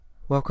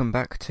Welcome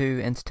back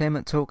to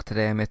Entertainment Talk.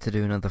 Today I'm here to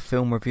do another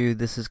film review.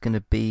 This is going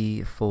to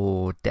be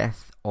for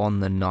Death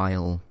on the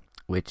Nile,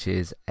 which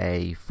is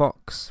a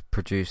Fox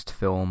produced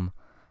film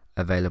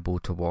available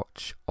to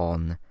watch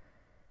on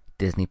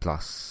Disney+.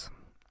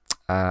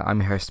 I'm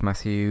your host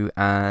Matthew,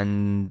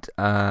 and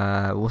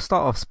we'll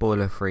start off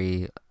spoiler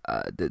free.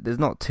 There's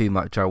not too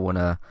much I don't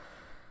know.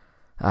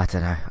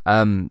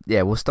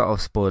 We'll start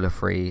off spoiler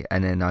free,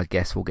 and then I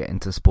guess we'll get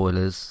into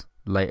spoilers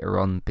later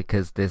on,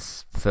 because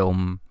this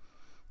film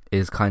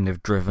is kind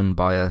of driven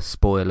by a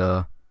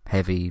spoiler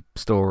heavy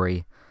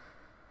story.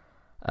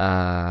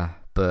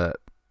 But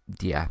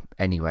yeah,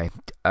 anyway.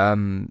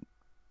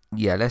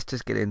 Let's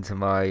just get into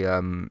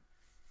my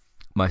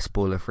my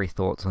spoiler free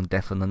thoughts on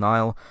Death on the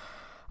Nile.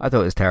 I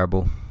thought it was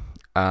terrible.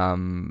 I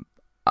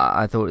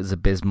thought it was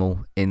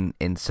abysmal in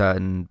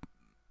certain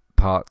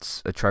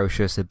parts,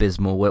 atrocious,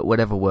 abysmal,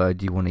 whatever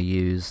word you want to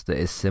use that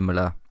is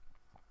similar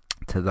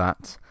to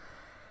that.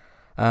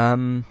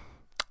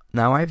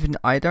 Now,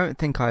 I don't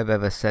think I've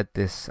ever said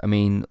this. I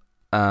mean,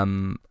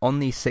 on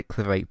the 6th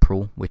of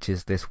April, which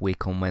is this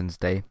week on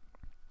Wednesday,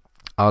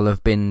 I'll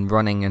have been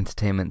running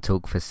Entertainment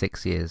Talk for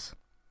 6 years.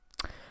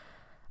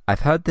 I've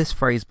heard this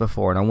phrase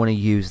before, and I want to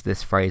use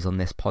this phrase on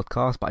this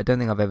podcast, but I don't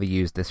think I've ever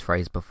used this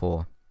phrase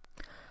before.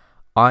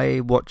 I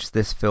watch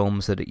this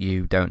film so that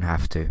you don't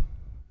have to.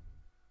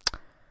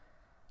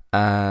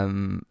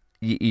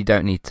 You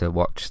don't need to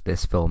watch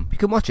this film. You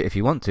can watch it if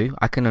you want to.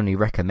 I can only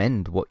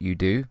recommend what you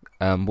do,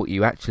 what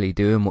you actually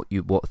do, and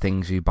what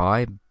things you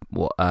buy,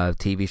 what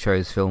TV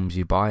shows, films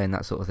you buy, and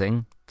that sort of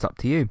thing. It's up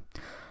to you.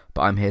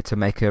 But I'm here to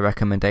make a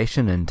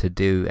recommendation and to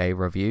do a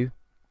review,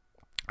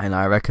 and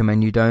I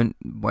recommend you don't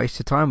waste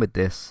your time with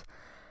this.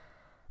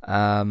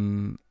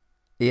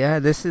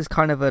 This is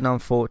kind of an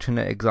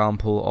unfortunate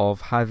example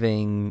of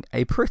having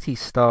a pretty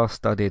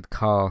star-studded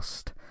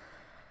cast,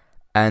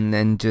 and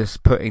then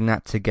just putting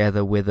that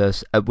together with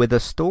a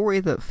story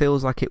that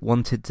feels like it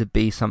wanted to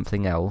be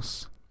something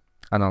else,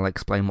 and I'll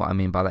explain what I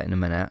mean by that in a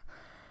minute,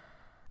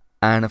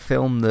 and a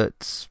film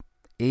that's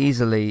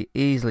easily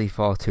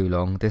far too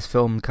long. This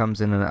film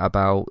comes in at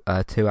about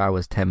 2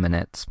 hours 10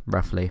 minutes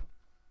roughly,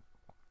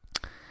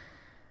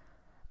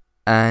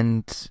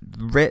 and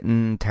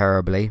written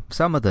terribly.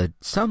 Some of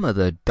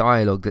the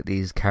dialogue that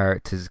these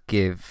characters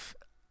give,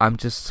 I'm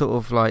just sort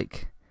of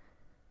like,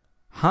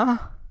 huh?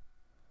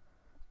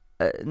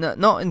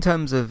 Not in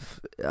terms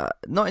of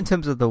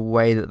the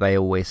way that they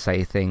always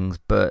say things,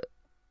 but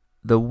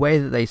the way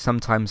that they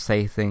sometimes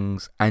say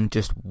things and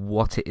just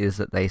what it is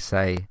that they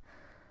say.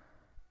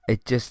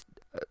 It just,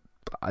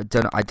 I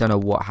don't know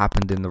what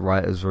happened in the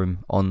writers'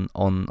 room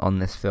on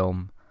this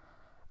film.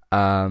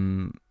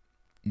 I'd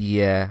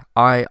kind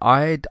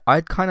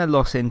of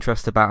lost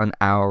interest about an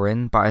hour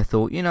in, but I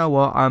thought, you know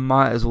what, I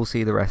might as well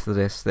see the rest of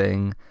this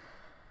thing.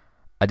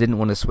 I didn't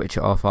want to switch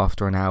it off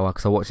after an hour,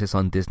 because I watched this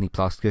on Disney+,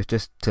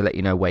 just to let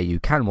you know where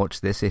you can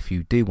watch this if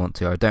you do want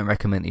to. I don't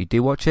recommend that you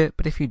do watch it,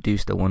 but if you do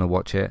still want to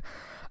watch it,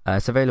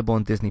 it's available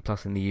on Disney+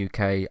 in the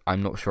UK.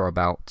 I'm not sure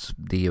about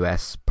the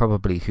US,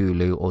 probably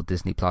Hulu or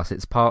Disney+.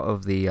 It's part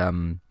of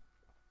the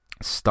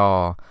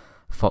Star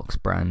Fox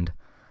brand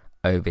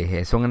over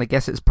here, so I'm going to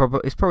guess it's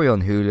probably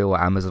on Hulu or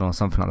Amazon or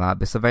something like that,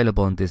 but it's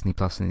available on Disney+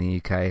 in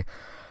the UK.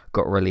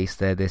 Got released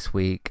there this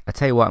week. I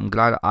tell you what, I'm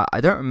glad. I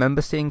don't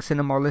remember seeing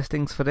cinema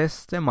listings for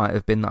this. There might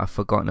have been that I've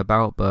forgotten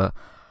about, but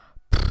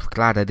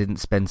glad I didn't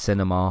spend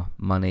cinema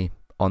money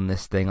on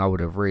this thing. I would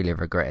have really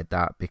regretted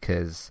that,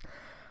 because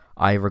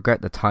I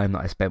regret the time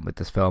that I spent with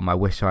this film. I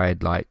wish I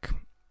had,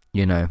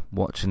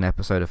 watched an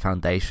episode of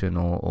Foundation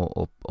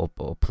or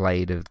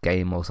played a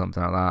game or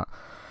something like that,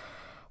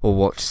 or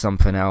watch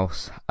something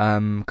else,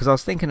 because I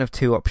was thinking of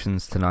two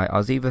options tonight. I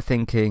was either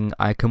thinking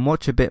I can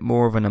watch a bit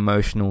more of an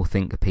emotional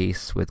think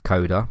piece with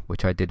Coda,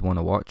 which I did want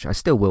to watch, I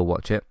still will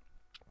watch it,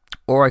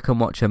 or I can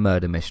watch a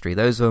murder mystery.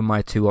 Those are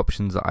my two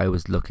options that I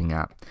was looking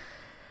at,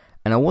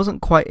 and I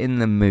wasn't quite in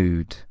the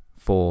mood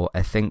for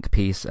a think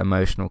piece,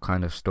 emotional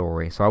kind of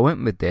story, so I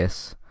went with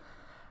this.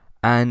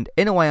 And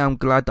in a way, I'm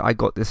glad that I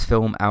got this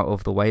film out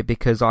of the way,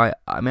 because I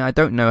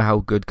don't know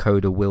how good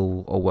Coda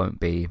will or won't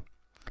be,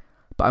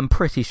 but I'm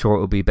pretty sure it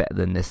will be better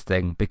than this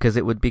thing, because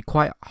it would be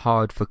quite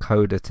hard for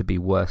Coda to be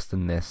worse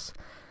than this.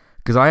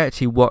 Because I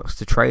actually watched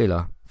the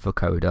trailer for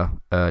Coda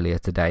earlier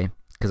today,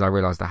 because I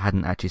realised I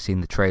hadn't actually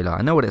seen the trailer.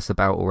 I know what it's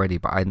about already,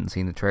 but I hadn't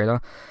seen the trailer.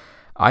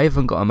 I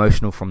even got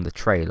emotional from the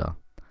trailer.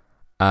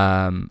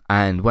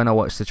 And when I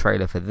watched the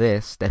trailer for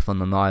this, Death on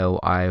the Nile,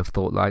 I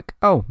thought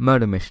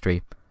murder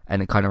mystery.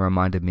 And it kind of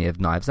reminded me of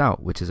Knives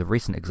Out, which is a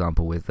recent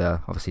example with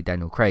obviously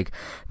Daniel Craig.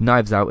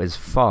 Knives Out is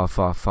far,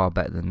 far, far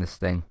better than this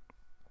thing.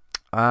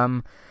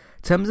 In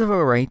terms of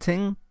a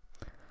rating,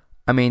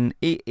 I mean,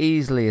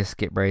 easily a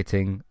skip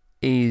rating.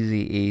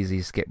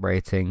 Easy skip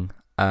rating.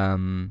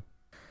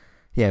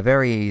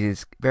 Very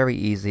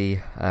easy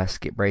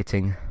skip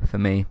rating for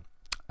me.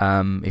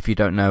 If you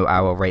don't know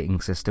our rating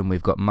system,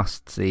 we've got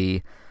must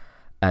see,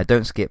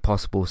 don't skip,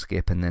 possible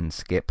skip, and then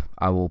skip.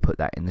 I will put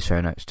that in the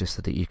show notes just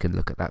so that you can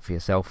look at that for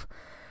yourself.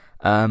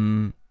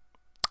 Now,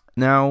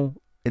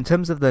 in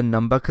terms of the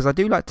number, because I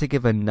do like to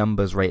give a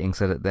numbers rating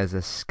so that there's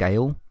a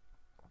scale,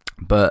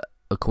 but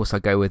of course I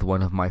go with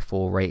one of my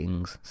 4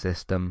 ratings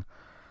system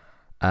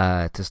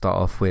to start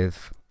off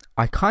with.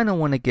 I kind of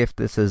want to give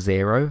this a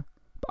 0,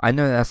 but I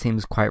know that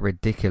seems quite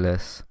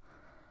ridiculous.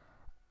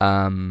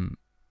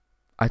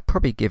 I'd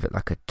probably give it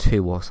like a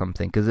 2 or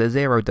something, because a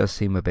 0 does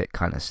seem a bit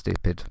kind of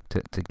stupid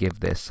to give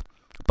this.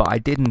 But I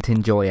didn't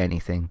enjoy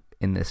anything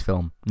in this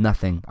film.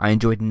 Nothing. I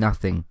enjoyed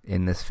nothing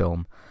in this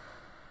film.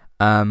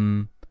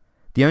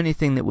 The only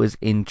thing that was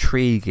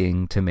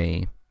intriguing to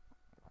me,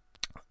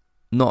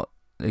 not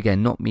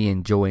me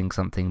enjoying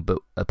something, but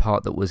a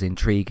part that was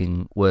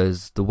intriguing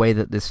was the way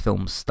that this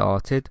film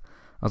started.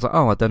 I was like,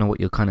 oh, I don't know what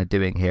you're kind of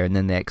doing here, and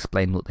then they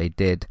explained what they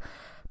did.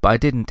 But I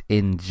didn't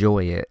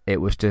enjoy it. It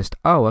was just,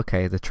 oh,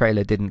 okay, the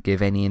trailer didn't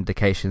give any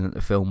indication that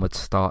the film would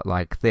start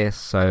like this,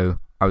 so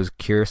I was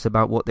curious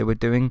about what they were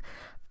doing,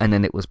 and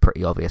then it was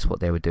pretty obvious what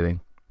they were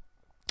doing.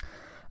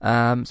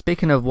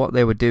 Speaking of what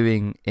they were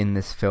doing in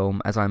this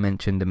film, as I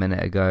mentioned a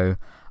minute ago,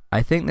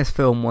 I think this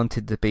film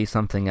wanted to be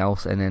something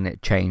else, and then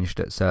it changed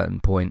at a certain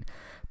point.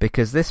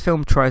 Because this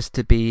film tries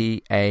to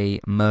be a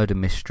murder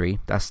mystery.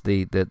 That's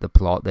the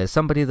plot. There's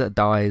somebody that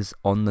dies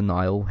on the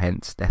Nile,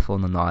 hence Death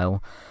on the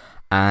Nile.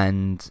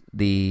 And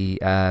the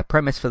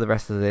premise for the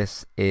rest of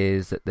this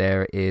is that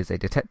there is a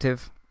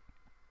detective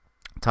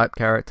type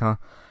character.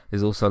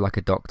 There's also like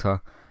a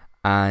doctor.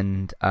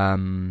 And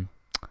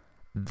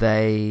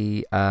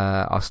they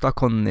are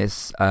stuck on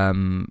this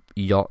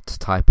yacht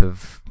type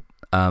of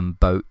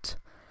boat.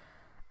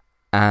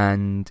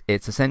 And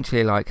it's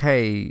essentially like,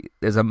 hey,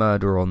 there's a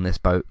murderer on this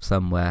boat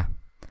somewhere.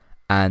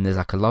 And there's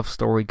like a love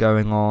story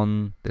going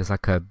on. There's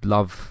like a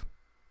love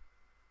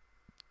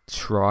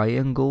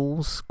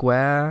triangle,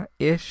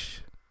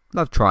 square-ish.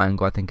 Love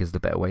triangle, I think, is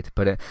the better way to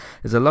put it.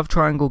 There's a love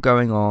triangle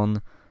going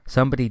on.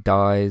 Somebody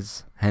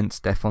dies, hence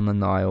Death on the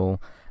Nile.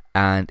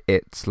 And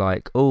it's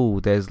like, oh,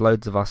 there's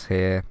loads of us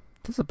here.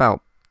 There's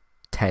about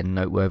 10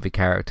 noteworthy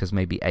characters,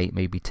 maybe 8,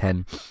 maybe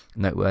 10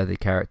 noteworthy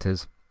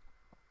characters.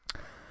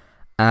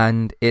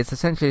 And it's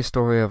essentially a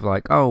story of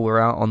like, oh,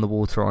 we're out on the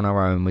water on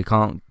our own. We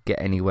can't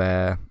get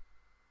anywhere,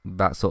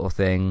 that sort of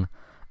thing.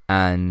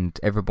 And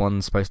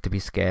everyone's supposed to be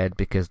scared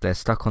because they're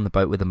stuck on the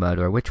boat with a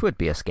murderer, which would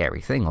be a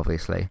scary thing,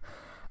 obviously.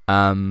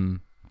 But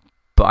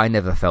I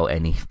never felt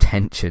any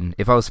tension.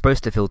 If I was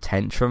supposed to feel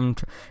tension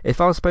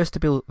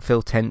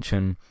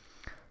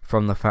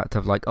from the fact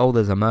of like, oh,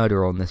 there's a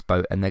murderer on this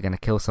boat and they're going to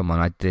kill someone,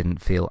 I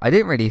didn't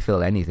really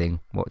feel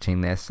anything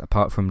watching this,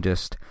 apart from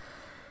just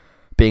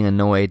being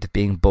annoyed,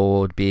 being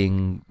bored,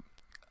 being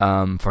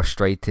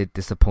frustrated,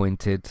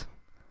 disappointed,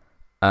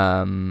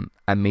 and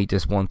me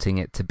just wanting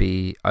it to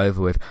be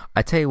over with.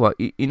 I tell you what,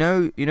 you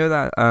know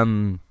that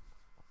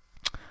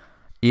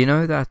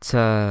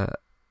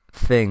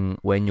thing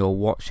when you're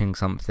watching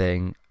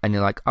something and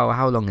you're like, oh,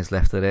 how long is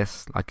left of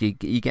this? Like you're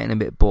getting a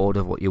bit bored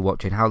of what you're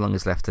watching. How long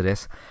is left of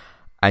this?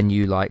 And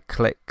you like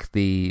click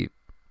the,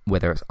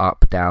 whether it's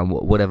up, down,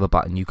 whatever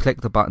button, you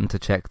click the button to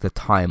check the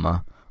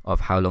timer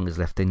of how long is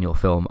left in your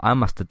film. I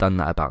must have done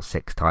that about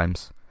 6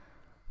 times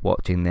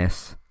watching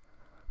this.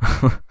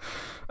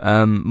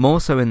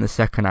 More so in the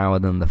second hour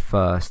than the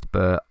first,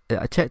 but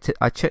I checked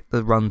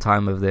the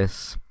runtime of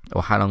this,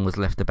 or how long was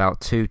left,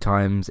 about 2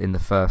 times in the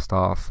first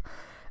half,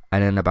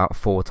 and then about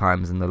 4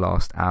 times in the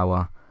last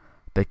hour,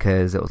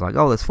 because it was like,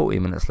 oh, there's 40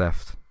 minutes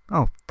left,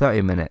 oh,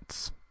 30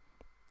 minutes,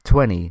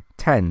 20,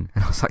 10,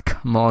 and I was like,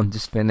 come on,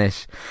 just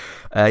finish.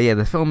 Yeah,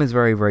 the film is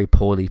very, very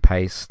poorly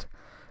paced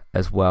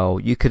as well.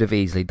 You could have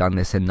easily done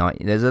this in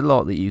 90. There's a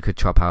lot that you could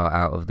chop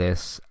out of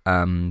this.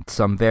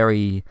 Some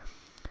very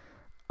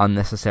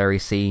unnecessary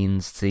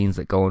scenes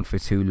that go on for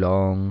too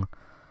long,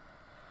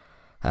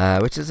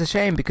 which is a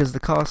shame because the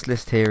cast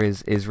list here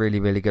is really,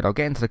 really good. I'll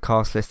get into the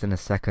cast list in a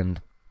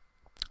second.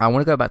 I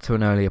want to go back to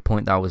an earlier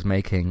point that I was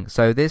making.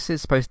 So this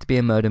is supposed to be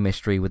a murder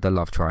mystery with a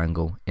love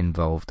triangle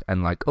involved,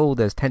 and like, oh,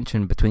 there's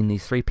tension between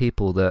these 3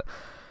 people, that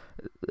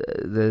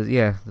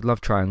the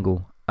love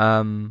triangle.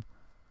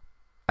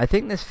 I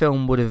think this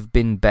film would have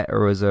been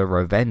better as a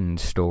revenge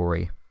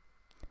story.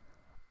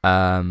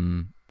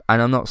 And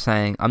I'm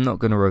not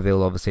going to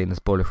reveal, obviously, in the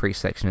spoiler-free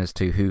section as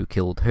to who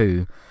killed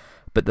who,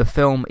 but the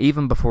film,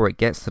 even before it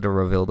gets to the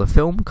reveal, the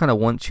film kind of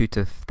wants you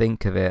to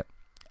think of it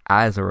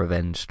as a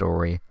revenge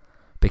story,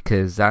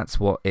 because that's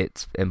what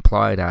it's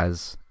implied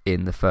as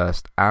in the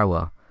first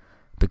hour,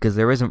 because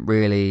there isn't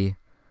really...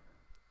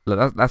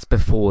 That's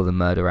before the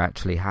murder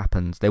actually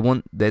happens.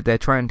 They're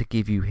trying to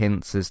give you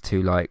hints as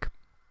to, like,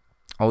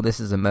 oh, this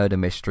is a murder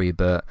mystery,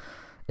 but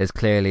there's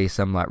clearly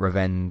some like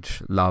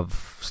revenge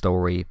love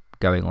story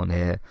going on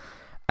here.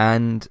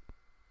 And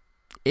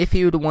if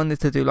you'd have wanted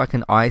to do like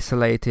an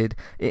isolated,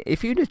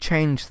 if you'd have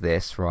changed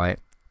this, right,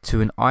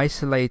 to an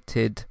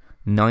isolated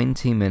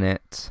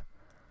 90-minute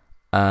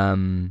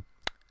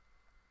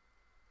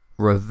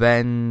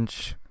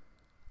revenge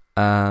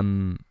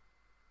love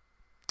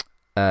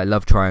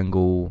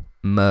triangle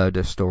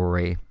murder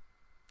story,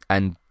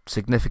 and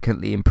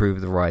significantly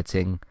improve the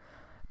writing,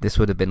 this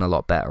would have been a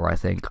lot better, I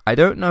think. I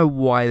don't know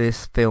why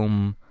this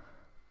film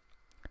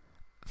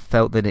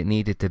felt that it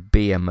needed to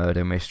be a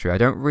murder mystery. I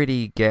don't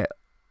really get,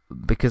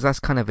 because that's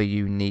kind of a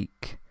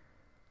unique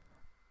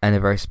and a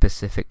very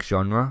specific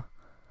genre,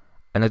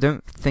 and I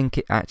don't think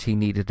it actually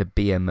needed to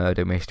be a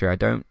murder mystery. I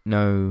don't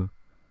know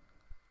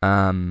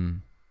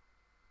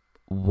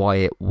why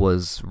it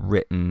was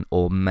written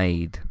or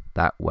made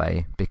that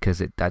way, because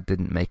that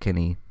didn't make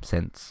any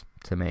sense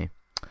to me.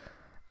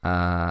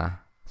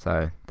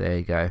 So there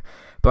you go.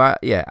 But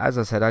yeah, as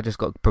I said, I just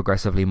got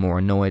progressively more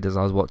annoyed as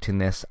I was watching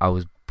this. I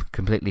was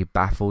completely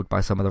baffled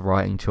by some of the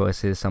writing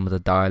choices, some of the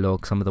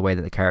dialogue, some of the way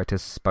that the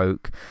characters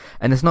spoke.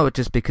 And it's not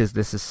just because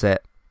this is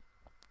set,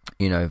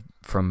 you know,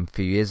 from a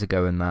few years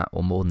ago and that,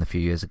 or more than a few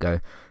years ago.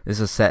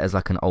 This is set as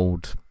like an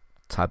old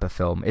type of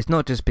film. It's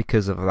not just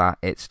because of that,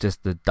 it's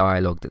just the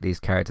dialogue that these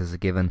characters are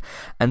given.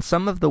 And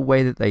some of the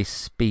way that they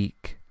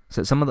speak,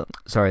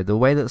 the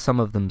way that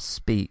some of them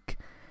speak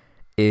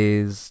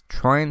is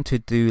trying to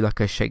do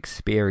like a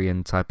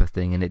Shakespearean type of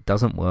thing, and it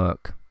doesn't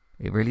work.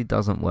 It really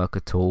doesn't work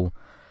at all,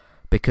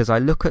 because I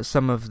look at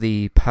some of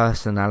the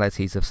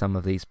personalities of some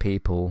of these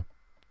people,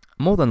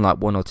 more than like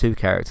one or two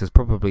characters,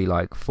 probably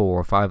like 4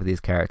 or 5 of these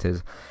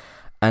characters,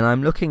 and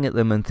I'm looking at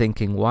them and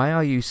thinking, why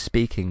are you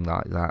speaking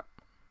like that?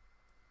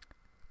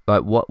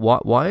 Like,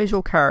 why is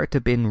your character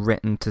being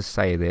written to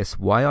say this?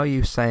 Why are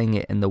you saying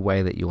it in the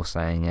way that you're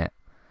saying it?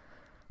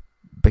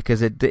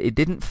 Because it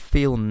didn't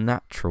feel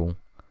natural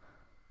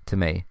to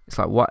me. It's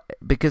like, what?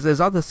 Because there's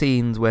other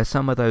scenes where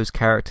some of those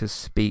characters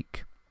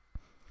speak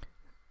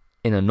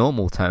in a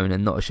normal tone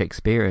and not a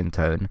Shakespearean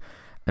tone,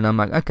 and I'm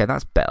like, okay,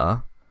 that's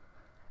better.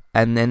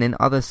 And then in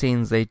other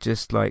scenes, they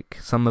just like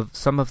some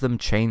of them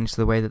change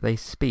the way that they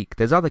speak.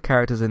 There's other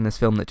characters in this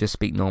film that just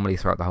speak normally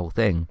throughout the whole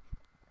thing,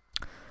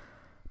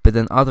 but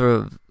then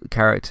other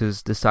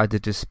characters decide to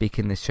just speak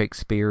in this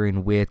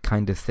Shakespearean weird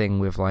kind of thing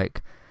with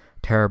like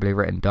terribly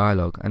written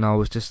dialogue, and I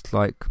was just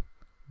like,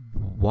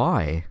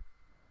 why?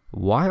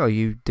 Why are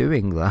you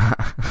doing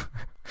that?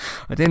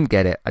 I didn't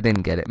get it.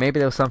 Maybe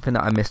there was something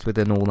that I missed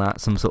within all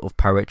that, some sort of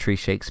poetry,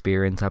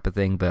 Shakespearean type of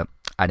thing, but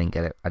I didn't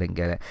get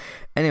it.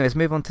 Anyways,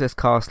 move on to this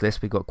cast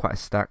list. We've got quite a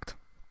stacked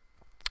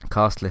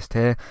cast list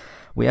here.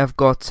 We have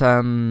got,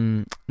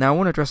 now I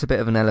want to address a bit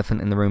of an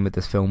elephant in the room with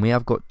this film. We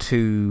have got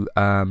two,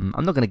 I'm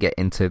not going to get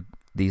into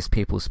these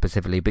people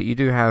specifically, but you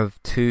do have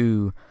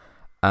two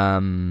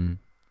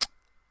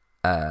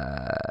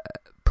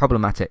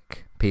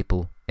problematic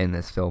people in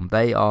this film.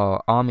 They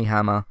are Armie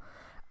Hammer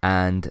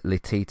and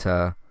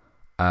Letitia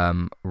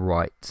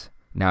Wright.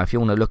 Now, if you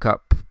want to look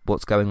up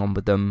what's going on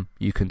with them,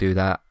 you can do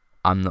that.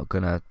 I'm not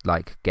gonna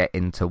like get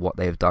into what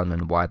they've done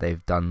and why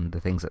they've done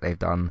the things that they've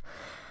done,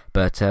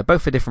 but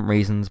both for different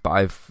reasons. But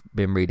I've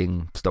been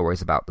reading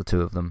stories about the two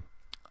of them.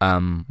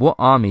 What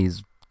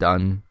Armie's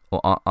done,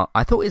 or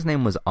I thought his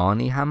name was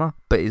Arnie Hammer,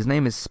 but his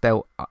name is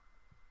spelled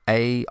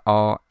Armie.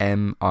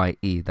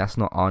 That's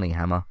not Arnie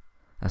Hammer.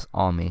 That's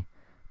Armie.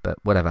 But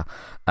whatever.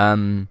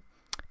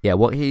 Yeah,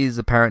 what he's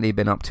apparently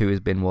been up to has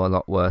been a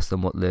lot worse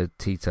than what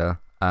Letitia.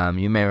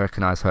 You may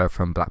recognize her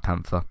from Black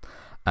Panther.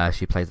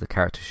 She plays the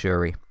character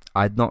Shuri.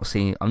 I'm not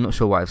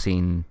sure what I've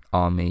seen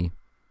Armie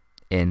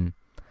in.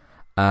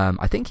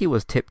 I think he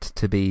was tipped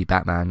to be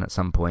Batman at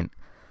some point.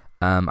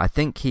 I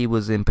think he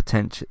was in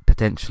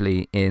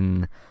potentially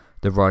in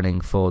the running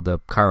for the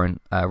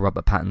current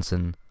Robert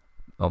Pattinson.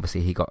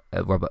 Obviously,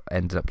 Robert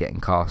ended up getting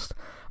cast.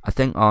 I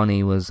think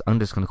Arnie was. I'm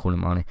just going to call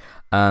him Arnie.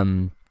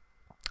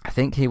 I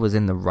think he was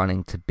in the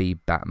running to be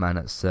Batman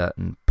at a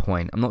certain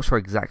point. I'm not sure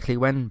exactly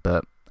when,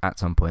 but at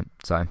some point.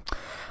 So,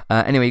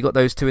 anyway, you got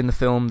those two in the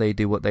film. They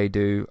do what they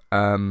do.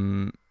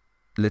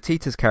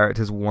 Letitia's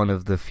character is one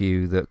of the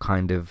few that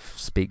kind of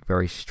speak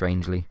very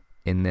strangely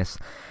in this.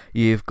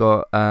 You've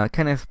got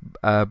Kenneth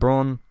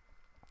Branagh.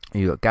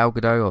 You've got Gal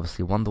Gadot,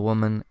 obviously Wonder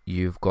Woman.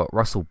 You've got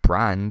Russell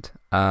Brand.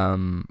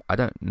 I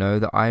don't know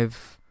that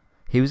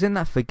he was in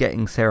that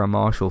Forgetting Sarah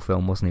Marshall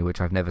film, wasn't he?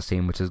 Which I've never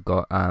seen, which has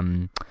got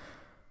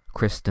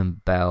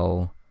Kristen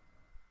Bell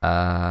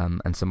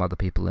and some other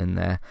people in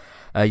there.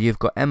 You've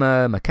got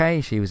Emma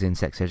Mackey. She was in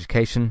Sex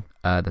Education,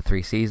 the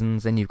 3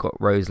 seasons. Then you've got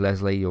Rose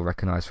Leslie, you'll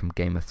recognise from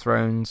Game of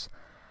Thrones.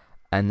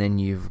 And then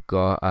you've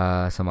got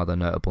some other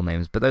notable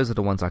names, but those are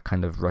the ones I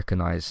kind of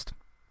recognised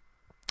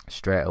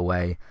straight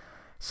away.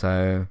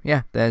 So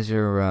yeah, there's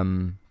your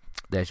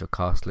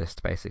cast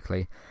list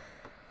basically.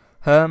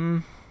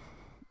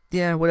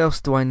 Yeah, what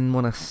else do I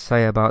want to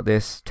say about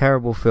this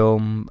terrible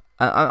film?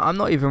 I'm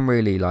not even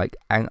really like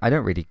I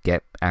don't really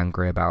get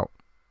angry about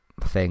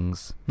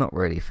things, not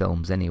really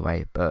films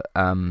anyway, but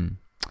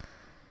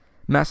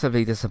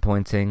massively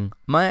disappointing.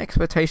 My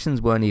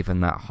expectations weren't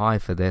even that high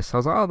for this. I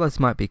was like, oh, this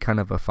might be kind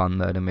of a fun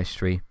murder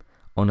mystery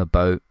on a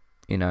boat,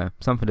 you know,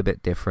 something a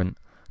bit different,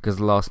 because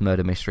the last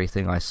murder mystery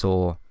thing I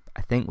saw,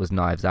 I think, was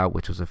Knives Out,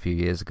 which was a few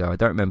years ago. I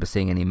don't remember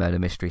seeing any murder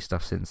mystery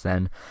stuff since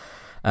then.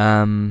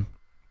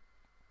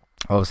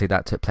 Obviously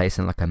that took place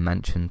in like a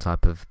mansion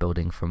type of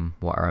building from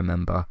what I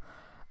remember.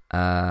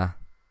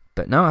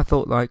 But no, I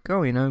thought like,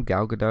 oh, you know,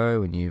 Gal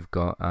Gadot, and you've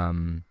got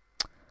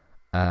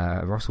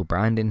Russell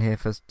Brand in here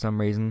for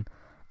some reason,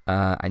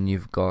 and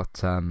you've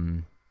got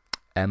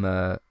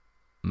Emma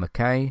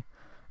Mackey,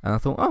 And I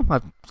thought, oh,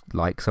 I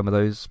like some of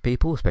those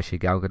people, especially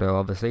Gal Gadot.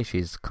 Obviously,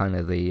 she's kind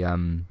of the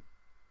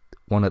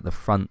one at the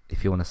front,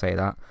 if you want to say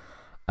that.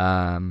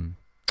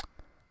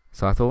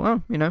 So I thought,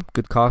 oh,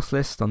 good cast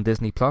list on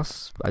Disney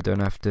Plus. I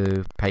don't have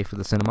to pay for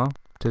the cinema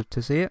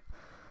to see it.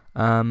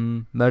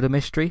 Murder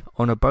mystery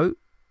on a boat,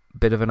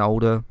 bit of an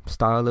older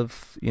style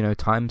of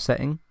time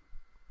setting.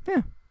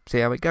 Yeah,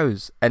 see how it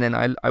goes. And then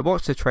I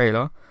watched the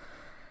trailer,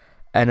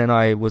 and then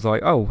I was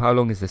like, oh, how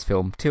long is this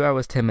film? 2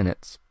 hours 10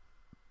 minutes.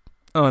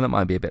 Oh, that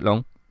might be a bit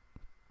long.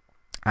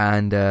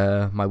 And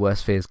my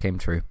worst fears came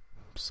true.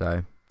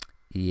 So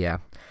yeah.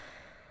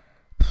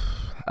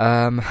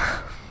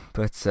 But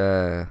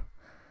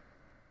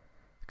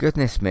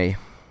goodness me.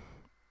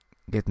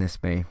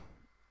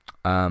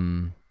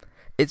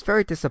 It's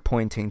very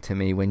disappointing to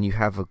me when you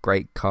have a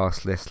great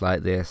cast list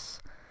like this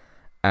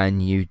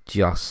and you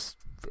just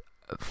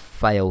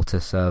fail to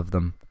serve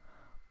them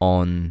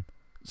on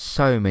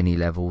so many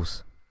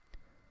levels.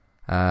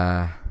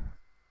 Yeah.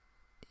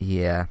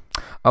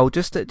 Oh,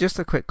 just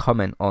a quick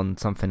comment on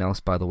something else,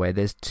 by the way.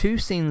 There's 2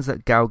 scenes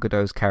that Gal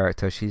Gadot's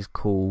character, she's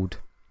called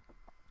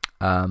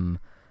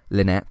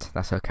Lynette,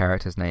 that's her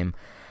character's name.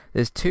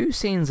 There's 2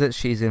 scenes that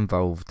she's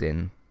involved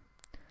in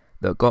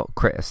that got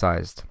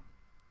criticised.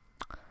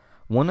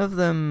 One of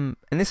them,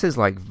 and this is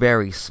like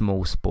very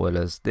small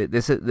spoilers.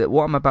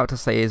 What I'm about to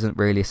say isn't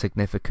really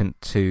significant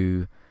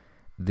to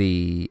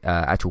the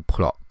actual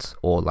plot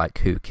or like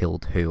who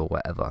killed who or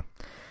whatever.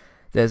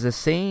 There's a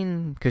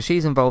scene, because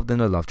she's involved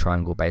in a love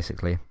triangle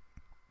basically.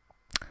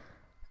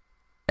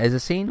 There's a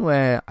scene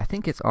where I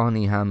think it's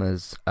Armie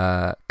Hammer's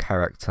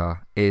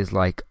character is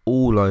like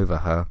all over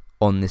her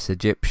on this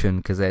Egyptian,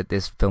 because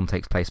this film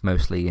takes place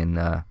mostly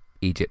in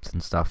Egypt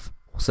and stuff,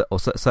 or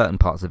certain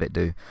parts of it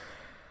do.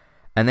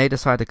 And they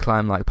decide to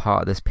climb like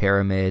part of this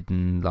pyramid,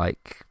 and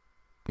like,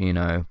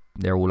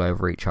 they're all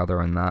over each other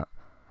and that.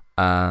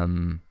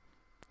 And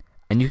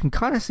you can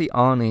kind of see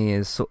Arnie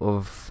is sort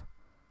of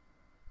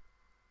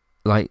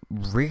like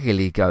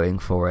really going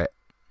for it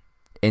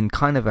in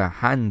kind of a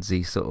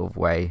handsy sort of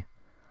way.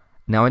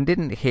 Now, I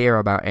didn't hear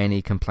about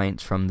any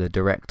complaints from the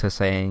director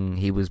saying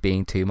he was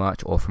being too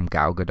much, or from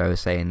Gal Gadot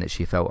saying that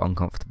she felt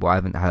uncomfortable. I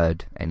haven't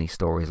heard any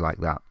stories like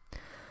that.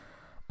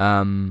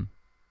 And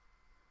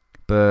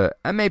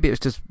maybe it was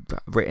just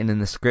written in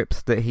the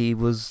script that he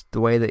was the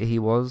way that he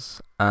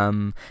was.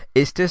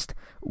 It's just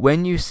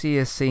when you see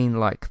a scene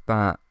like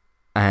that,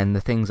 and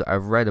the things that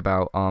I've read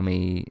about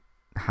Armie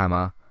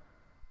Hammer,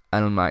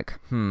 and I'm like,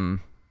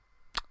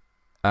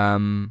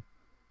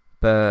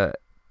 But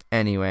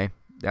anyway,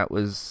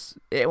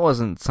 it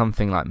wasn't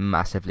something like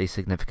massively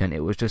significant.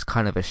 It was just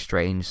kind of a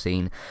strange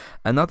scene.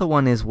 Another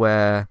one is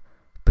where,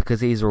 because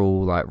these are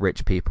all like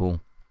rich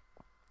people,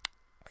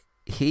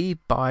 he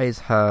buys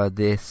her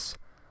this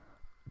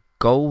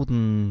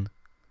golden,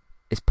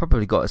 it's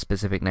probably got a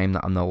specific name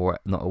that I'm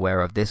not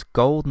aware of, this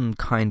golden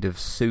kind of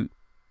suit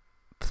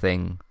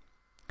thing.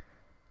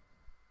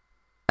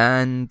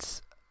 And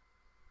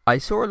I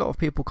saw a lot of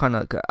people kind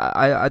of,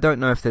 I don't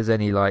know if there's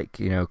any like,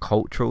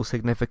 cultural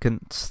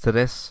significance to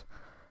this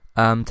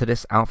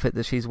outfit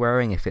that she's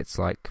wearing, if it's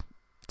like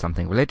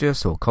something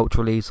religious or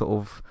culturally sort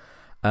of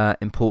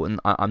important.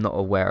 I'm not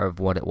aware of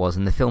what it was,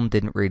 and the film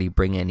didn't really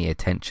bring any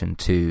attention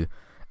to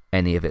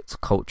any of its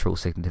cultural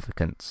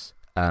significance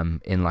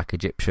in like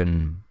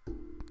Egyptian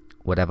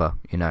whatever,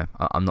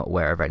 I'm not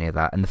aware of any of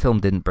that, and the film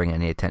didn't bring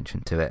any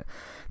attention to it.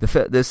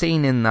 The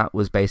scene in that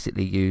was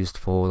basically used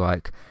for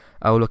like,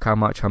 oh, look how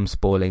much I'm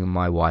spoiling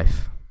my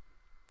wife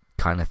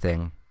kind of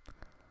thing.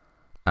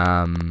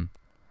 And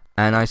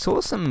I saw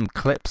some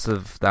clips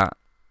of that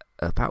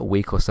about a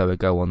week or so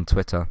ago on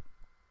Twitter,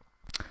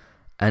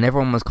 and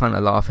everyone was kind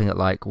of laughing at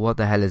like, what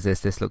the hell is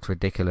this? This looks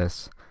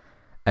ridiculous.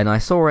 And I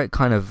saw it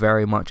kind of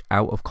very much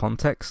out of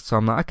context, so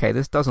I'm like, okay,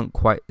 this does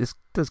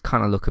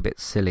kind of look a bit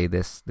silly,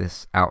 this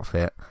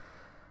outfit.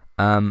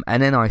 And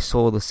then I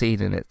saw the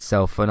scene in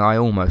itself, and I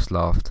almost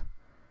laughed.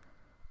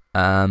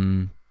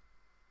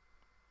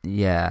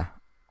 Yeah,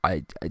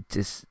 I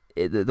just,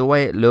 the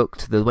way it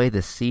looked, the way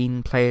the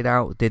scene played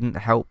out didn't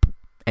help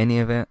any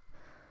of it.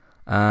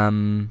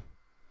 Yeah,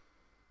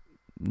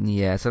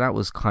 so that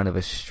was kind of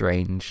a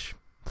strange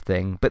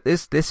thing. But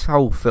this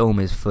whole film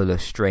is full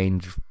of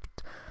strange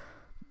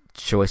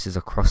choices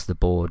across the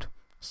board.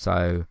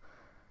 So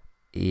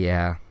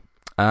yeah.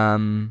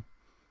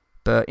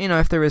 But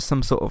if there is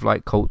some sort of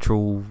like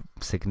cultural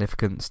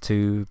significance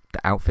to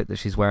the outfit that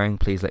she's wearing,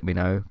 please let me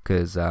know,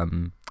 because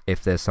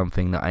if there's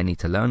something that I need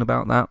to learn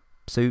about that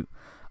suit,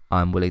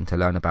 I'm willing to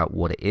learn about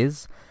what it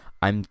is.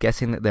 I'm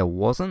guessing that there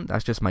wasn't.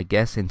 That's just my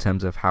guess in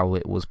terms of how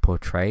it was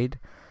portrayed.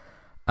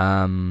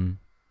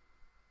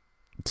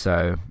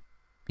 So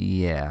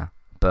yeah,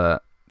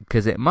 but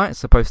because it might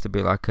supposed to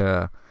be like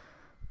a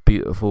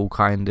beautiful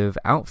kind of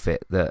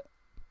outfit that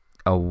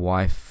a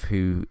wife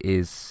who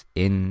is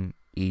in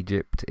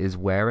Egypt is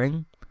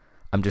wearing.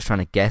 I'm just trying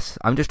to guess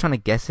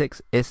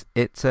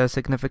its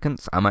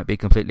significance. I might be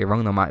completely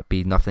wrong. There might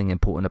be nothing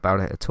important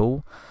about it at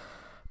all.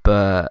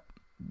 But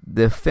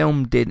the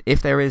film did,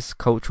 if there is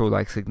cultural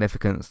like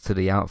significance to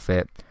the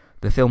outfit,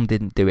 the film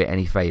didn't do it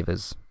any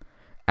favours.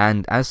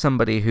 And as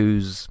somebody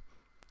who's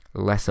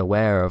less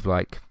aware of,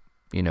 like,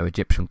 you know,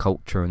 Egyptian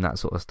culture and that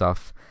sort of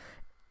stuff,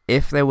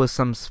 if there was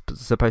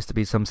supposed to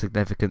be some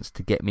significance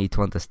to get me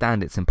to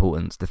understand its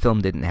importance, the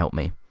film didn't help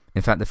me.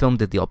 In fact, the film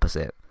did the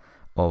opposite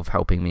of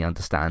helping me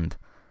understand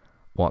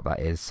what that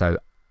is. So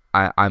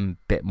I'm a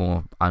bit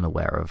more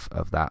unaware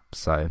of that.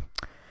 So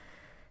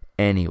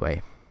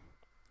anyway,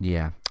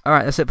 yeah.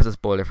 Alright, that's it for the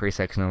spoiler-free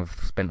section. I've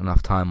spent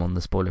enough time on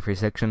the spoiler-free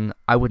section.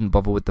 I wouldn't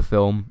bother with the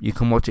film. You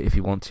can watch it if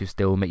you want to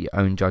still, make your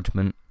own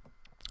judgment.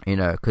 You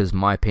know, because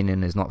my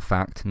opinion is not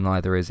fact,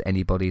 neither is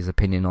anybody's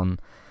opinion on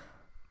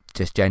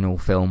just general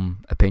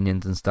film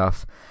opinions and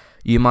stuff.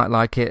 You might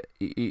like it,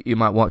 you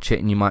might watch it,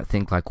 and you might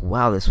think like,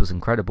 wow, this was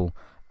incredible.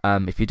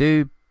 If you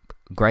do,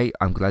 great.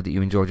 I'm glad that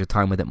you enjoyed your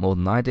time with it more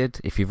than I did.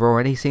 If you've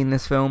already seen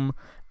this film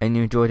and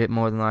you enjoyed it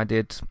more than I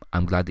did,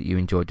 I'm glad that you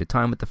enjoyed your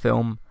time with the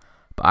film,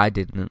 but I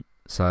didn't.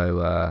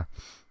 So,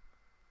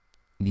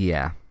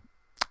 yeah.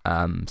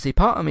 See,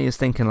 part of me is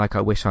thinking like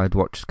I wish I'd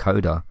watched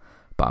Coda,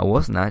 but I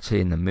wasn't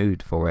actually in the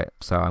mood for it.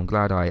 So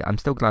I'm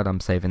still glad I'm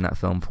saving that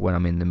film for when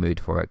I'm in the mood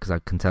for it, because I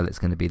can tell it's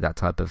going to be that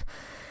type of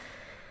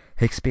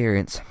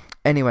experience.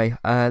 Anyway,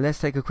 let's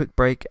take a quick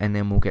break and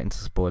then we'll get into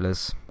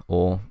spoilers,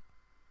 or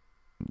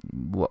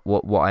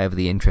what I have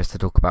the interest to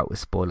talk about with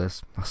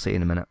spoilers. I'll see you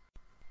in a minute.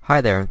 Hi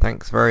there, and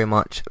thanks very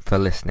much for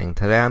listening.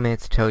 Today I'm here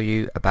to tell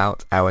you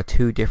about our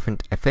 2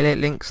 different affiliate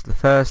links. The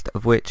first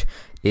of which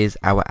is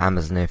our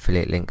Amazon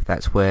affiliate link.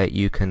 That's where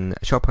you can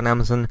shop on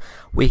Amazon.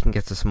 We can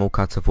get a small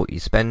cut of what you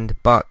spend,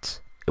 but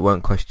it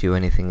won't cost you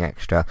anything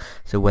extra.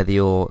 So whether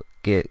you're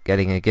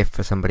getting a gift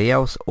for somebody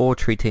else or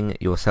treating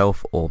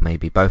yourself, or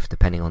maybe both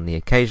depending on the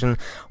occasion,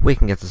 we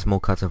can get a small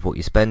cut of what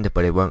you spend,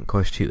 but it won't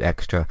cost you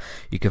extra.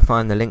 You can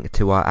find the link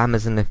to our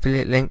Amazon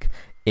affiliate link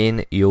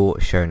in your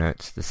show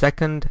notes. The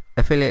second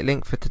affiliate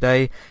link for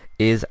today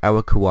is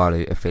our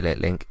Kualu affiliate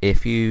link.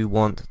 If you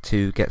want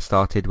to get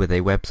started with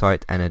a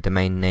website and a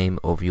domain name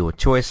of your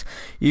choice,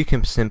 you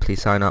can simply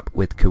sign up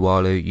with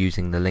Kualu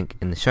using the link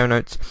in the show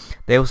notes.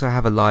 They also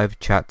have a live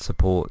chat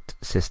support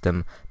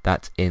system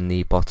that's in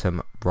the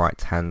bottom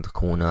right hand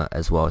corner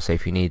as well. So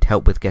if you need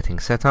help with getting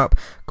set up,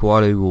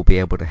 Kualu will be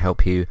able to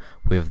help you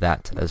with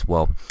that as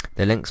well.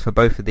 The links for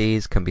both of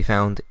these can be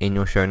found in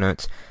your show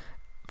notes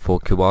for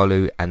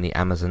Kualu and the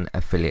Amazon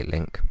affiliate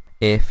link.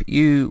 If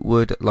you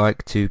would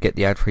like to get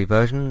the ad-free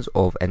versions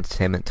of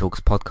Entertainment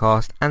Talks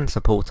podcast and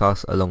support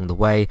us along the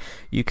way,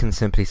 you can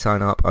simply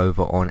sign up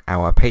over on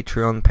our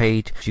Patreon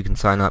page. You can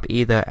sign up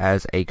either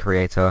as a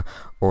creator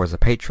or as a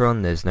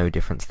patron. There's no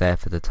difference there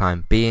for the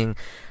time being,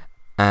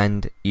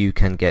 and you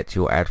can get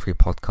your ad-free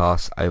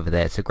podcasts over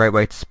there. It's a great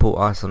way to support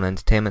us on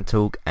Entertainment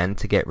Talk and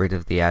to get rid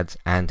of the ads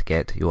and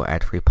get your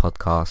ad-free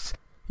podcasts.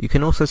 You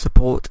can also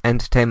support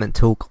Entertainment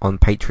Talk on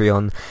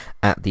Patreon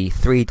at the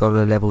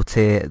 $3 level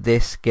tier.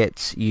 This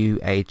gets you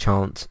a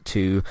chance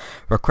to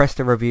request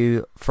a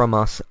review from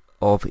us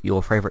of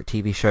your favourite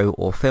TV show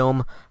or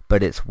film,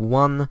 but it's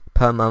 1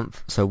 per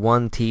month, so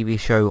 1 TV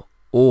show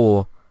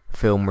or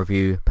film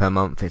review per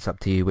month. It's up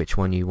to you which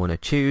one you want to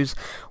choose.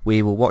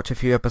 We will watch a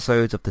few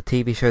episodes of the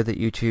TV show that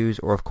you choose,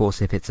 or of course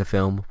if it's a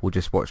film, we'll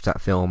just watch that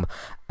film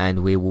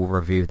and we will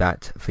review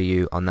that for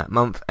you on that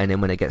month. And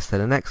then when it gets to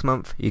the next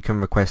month, you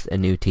can request a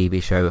new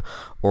TV show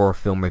or a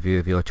film review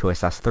of your choice.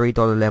 That's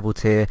 $3 level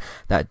tier.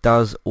 That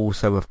does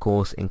also of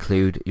course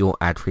include your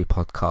ad-free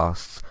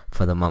podcasts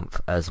for the month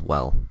as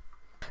well.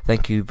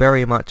 Thank you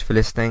very much for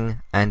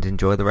listening and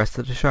enjoy the rest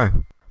of the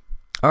show.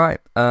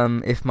 Alright,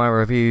 if my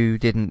review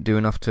didn't do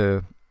enough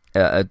to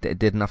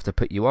did enough to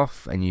put you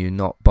off and you're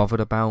not bothered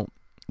about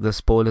the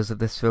spoilers of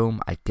this film,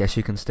 I guess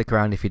you can stick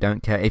around if you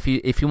don't care. If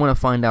you want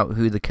to find out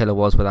who the killer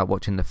was without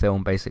watching the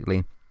film,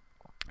 basically,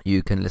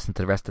 you can listen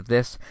to the rest of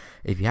this.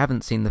 If you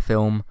haven't seen the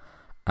film,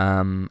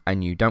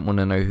 and you don't want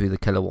to know who the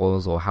killer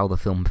was or how the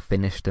film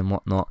finished and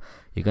whatnot,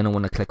 you're going to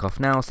want to click off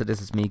now. So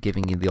this is me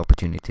giving you the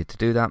opportunity to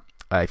do that.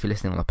 If you're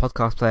listening on a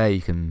podcast player,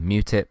 you can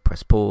mute it,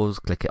 press pause,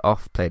 click it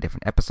off, play a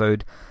different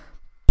episode,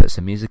 put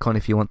some music on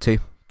if you want to,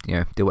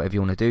 do whatever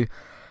you want to do.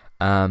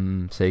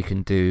 So you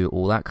can do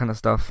all that kind of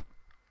stuff.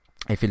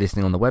 If you're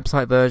listening on the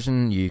website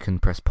version, you can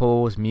press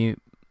pause,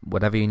 mute,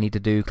 whatever you need to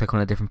do, click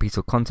on a different piece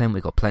of content.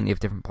 We've got plenty of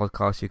different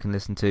podcasts you can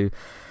listen to.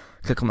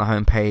 Click on the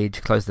home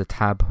page, close the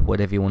tab,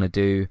 whatever you want to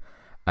do.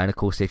 And of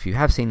course, if you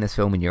have seen this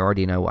film and you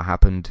already know what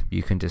happened,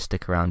 you can just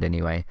stick around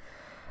anyway.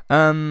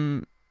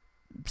 So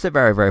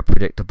very, very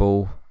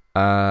predictable.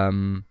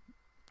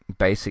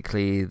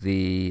 Basically,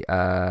 the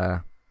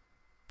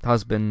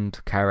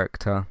husband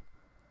character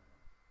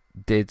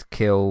did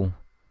kill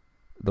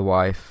the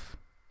wife,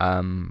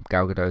 Gal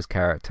Gadot's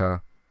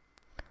character.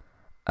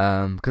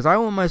 Because I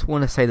almost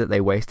want to say that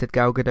they wasted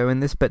Gal Gadot in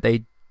this, but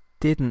they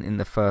didn't in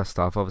the first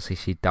half. Obviously,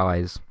 she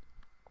dies.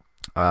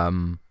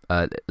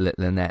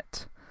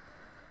 Lynette.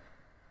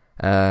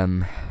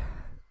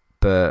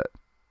 But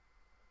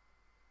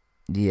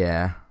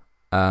yeah.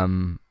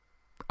 I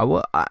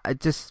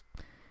just.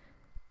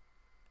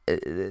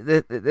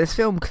 This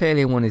film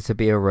clearly wanted to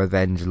be a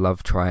revenge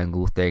love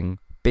triangle thing,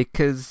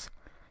 because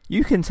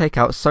you can take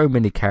out so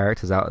many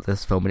characters out of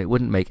this film and it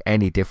wouldn't make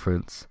any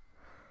difference.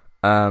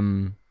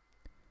 Yeah,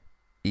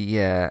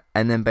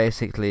 and then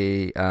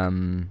basically,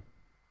 Emma,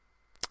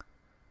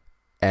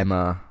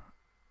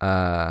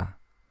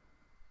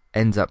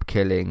 ends up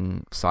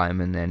killing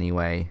Simon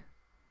anyway.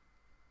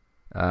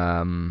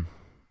 And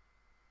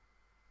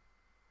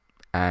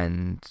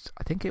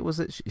I think it was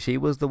that she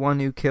was the one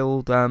who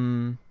killed,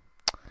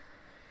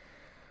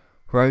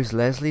 Rose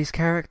Leslie's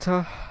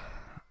character.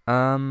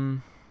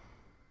 Because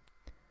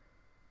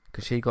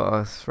she got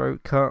her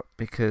throat cut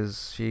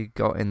because she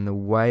got in the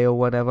way or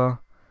whatever.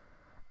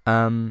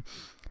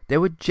 There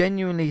were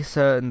genuinely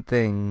certain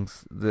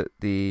things that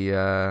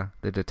the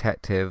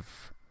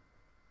detective,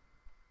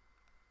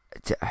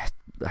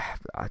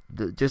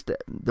 just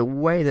the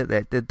way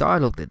that the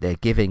dialogue that they're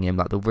giving him,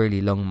 like the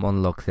really long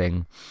monologue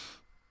thing.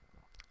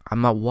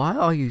 I'm like, why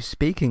are you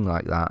speaking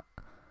like that?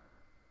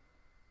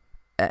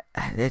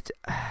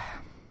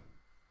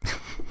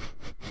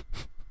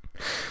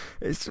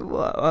 It's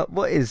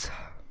what is?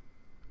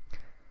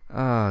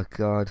 Oh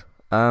God.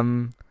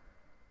 And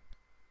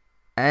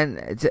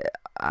as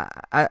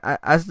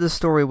the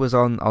story was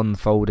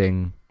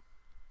unfolding,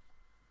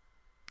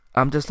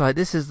 I'm just like,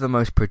 this is the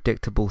most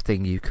predictable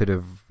thing you could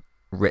have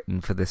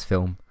written for this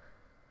film.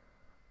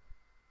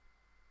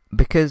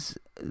 Because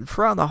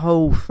throughout the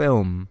whole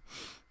film,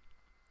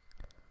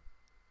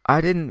 I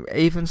didn't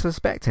even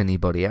suspect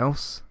anybody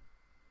else.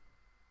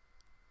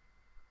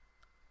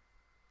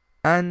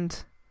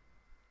 And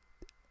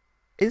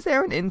is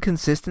there an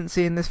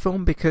inconsistency in this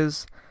film?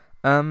 Because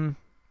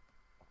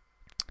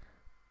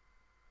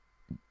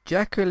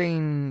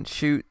Jacqueline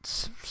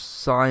shoots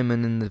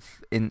Simon in the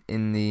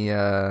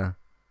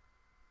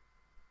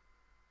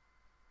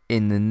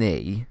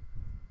knee,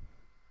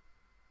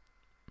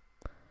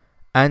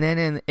 and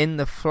then in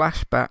the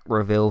flashback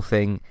reveal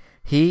thing,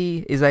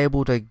 he is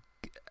able to.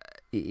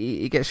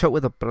 He gets shot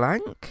with a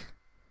blank.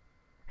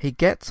 He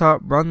gets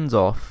up, runs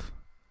off.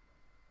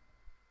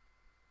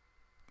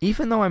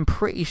 Even though I'm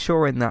pretty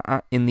sure in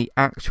the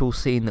actual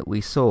scene that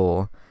we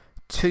saw,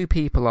 2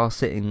 people are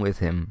sitting with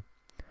him.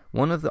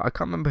 I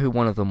can't remember who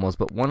one of them was,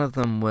 but one of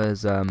them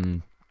was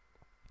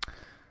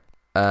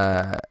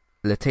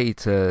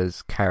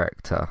Letita's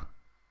character.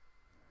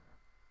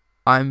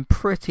 I'm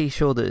pretty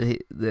sure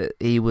that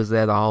he was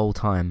there the whole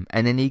time,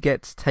 and then he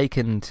gets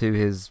taken to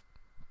his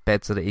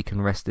bed so that he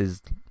can rest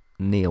his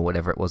knee or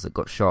whatever it was that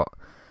got shot.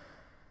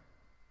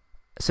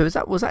 So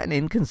was that an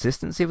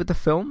inconsistency with the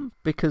film?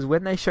 Because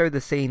when they show the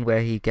scene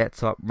where he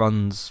gets up,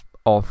 runs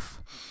off,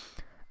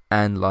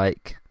 and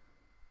like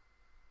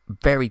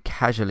very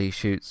casually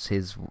shoots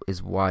his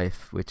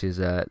wife, which is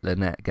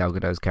Lynette Gal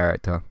Gadot's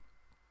character,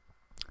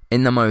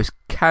 in the most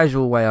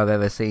casual way I've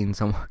ever seen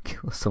someone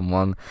kill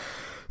someone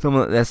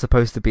that they're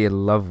supposed to be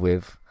in love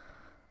with,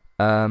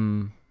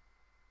 and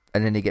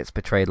then he gets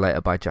betrayed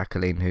later by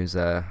Jacqueline, who's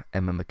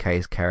Emma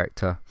McKay's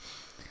character,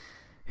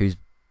 who's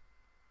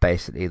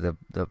basically the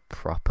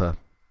proper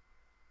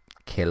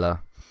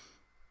killer.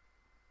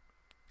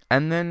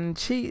 And then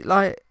she,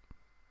 like,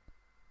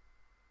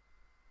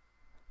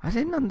 I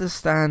didn't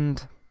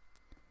understand.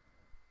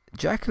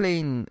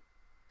 Jacqueline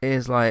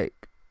is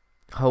like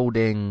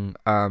holding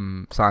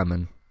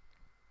Simon,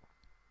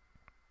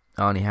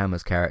 Arnie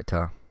Hammer's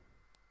character,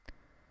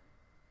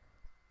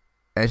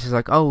 and she's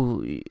like,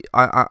 "Oh,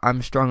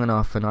 I'm strong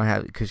enough," and I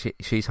have, because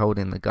she's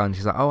holding the gun.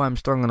 She's like, "Oh, I'm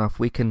strong enough.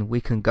 We can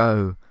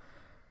go."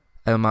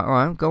 And I'm like, "All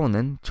right, go on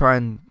then. Try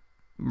and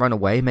run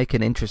away. Make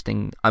an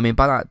interesting." I mean,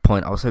 by that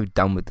point, I was so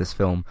done with this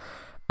film.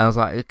 And I was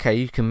like, "Okay,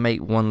 you can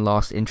make one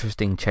last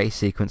interesting chase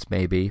sequence,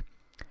 maybe."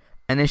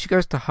 And then she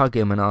goes to hug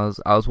him, and I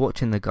was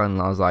watching the gun,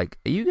 and I was like,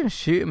 "Are you gonna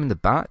shoot him in the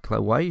back?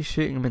 Like, why are you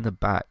shooting him in the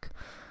back?"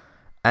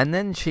 And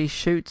then she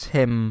shoots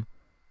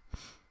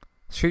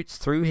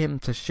through him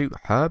to shoot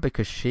her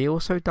because she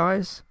also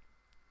dies.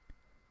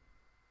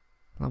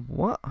 Like,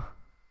 what?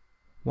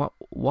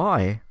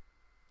 Why?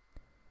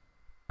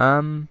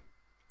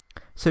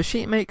 So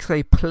she makes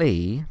a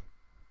plea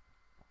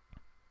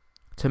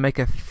to make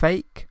a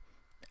fake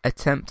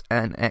attempt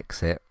at an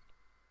exit,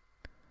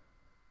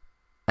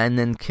 and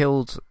then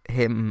killed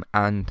him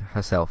and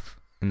herself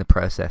in the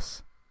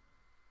process.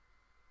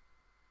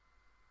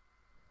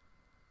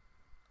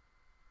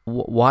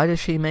 Why does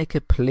she make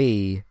a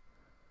plea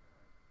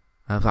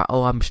of like,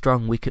 "Oh, I'm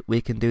strong, we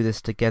can do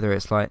this together"?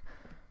 It's like,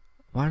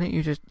 why don't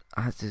you just...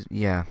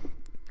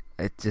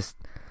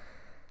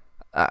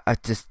 I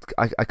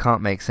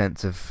can't make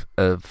sense of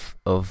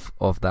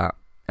that.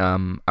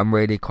 I'm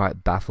really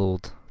quite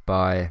baffled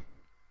by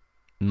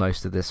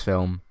most of this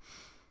film.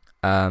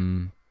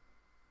 And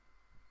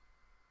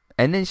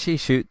then she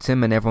shoots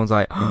him, and everyone's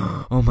like,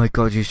 "Oh my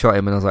God, you shot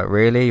him!" And I was like,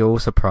 "Really? You're all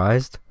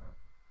surprised?"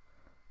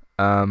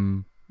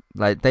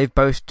 Like, they've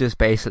both just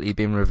basically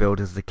been revealed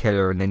as the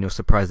killer, and then you're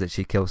surprised that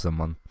she kills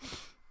someone.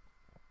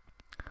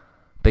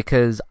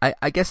 Because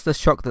I guess the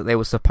shock that they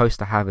were supposed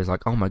to have is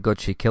like, "Oh my God,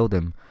 she killed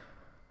him."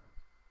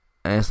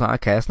 And it's like,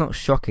 okay, that's not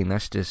shocking,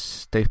 that's just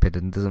stupid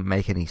and doesn't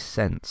make any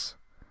sense.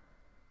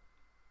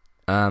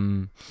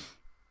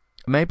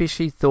 Maybe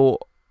she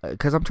thought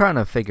because I'm trying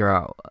to figure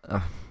out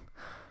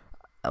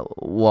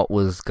what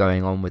was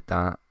going on with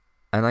that,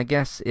 and I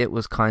guess it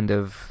was kind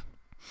of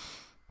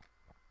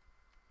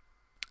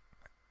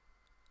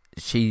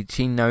she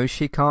knows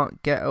she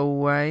can't get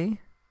away,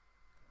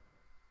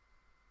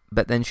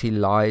 but then she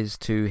lies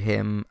to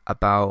him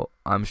about,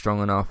 I'm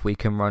strong enough, we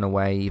can run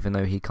away, even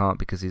though he can't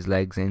because his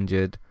leg's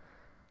injured.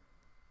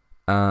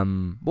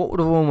 What would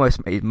have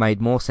almost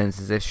made more sense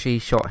is if she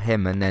shot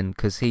him, and then,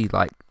 because he's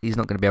not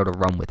going to be able to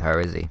run with her,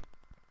 is he?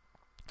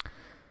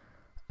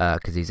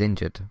 Because he's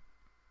injured.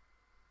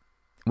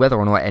 Whether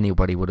or not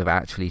anybody would have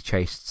actually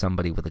chased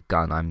somebody with a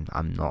gun,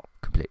 I'm not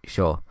completely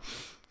sure.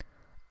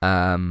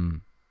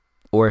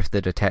 Or if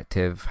the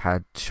detective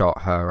had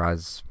shot her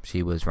as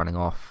she was running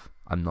off,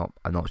 I'm not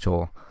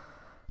sure.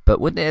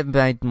 But wouldn't it have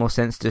made more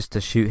sense just to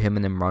shoot him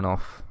and then run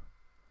off?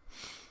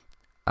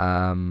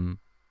 I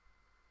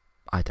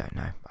don't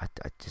know. I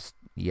just,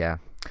 yeah.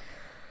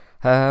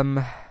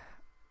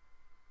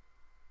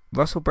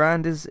 Russell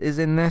Brand is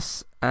in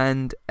this,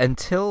 and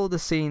until the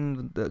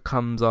scene that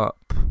comes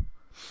up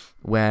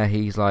where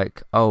he's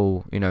like,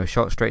 oh,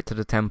 shot straight to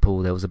the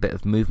temple, there was a bit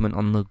of movement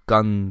on the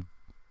gun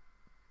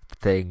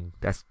thing,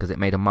 that's because it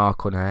made a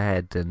mark on her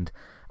head, and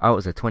it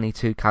was a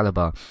 .22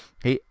 caliber.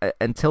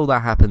 Until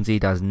that happens, he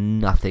does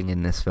nothing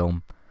in this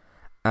film.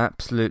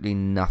 Absolutely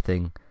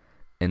nothing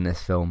in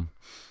this film.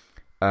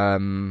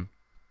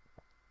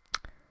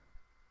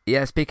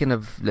 Yeah, speaking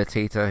of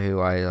Latita,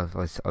 who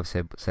I've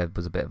said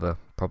was a bit of a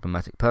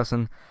problematic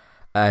person,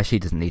 she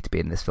doesn't need to be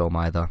in this film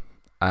either.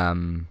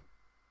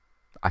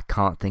 I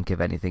can't think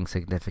of anything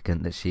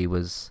significant that she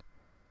was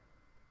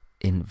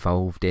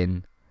involved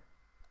in.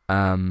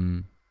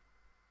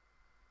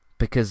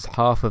 Because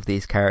half of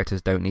these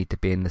characters don't need to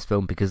be in this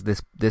film, because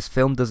this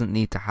film doesn't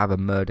need to have a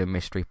murder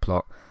mystery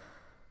plot,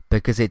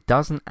 because it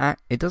doesn't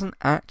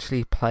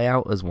actually play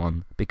out as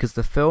one, because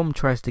the film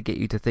tries to get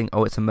you to think,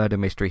 oh, it's a murder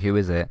mystery, who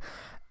is it?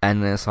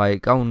 And it's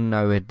like, oh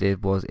no,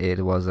 it was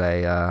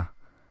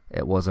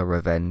a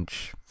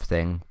revenge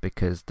thing,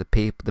 because the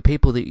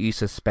people that you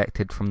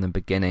suspected from the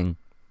beginning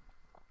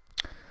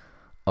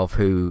of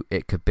who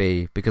it could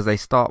be, because they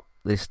start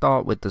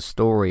with the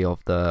story of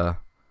the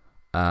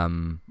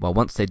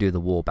once they do the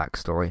war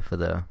backstory for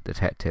the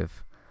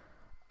detective,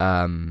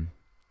 yeah,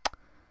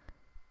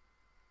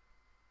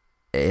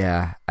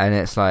 and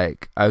it's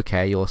like,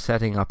 okay, you're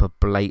setting up a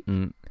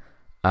blatant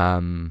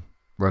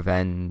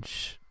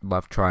revenge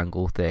love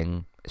triangle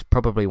thing. It's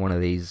probably one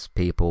of these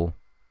people,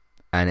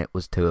 and it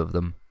was two of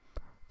them,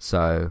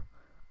 so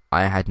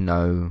I had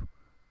no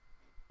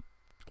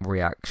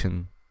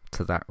reaction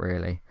to that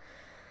really.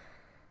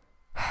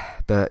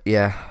 But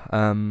yeah,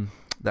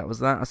 that was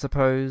that, I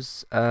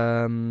suppose.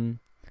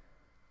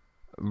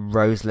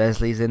 Rose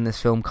Leslie's in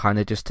this film kind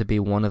of just to be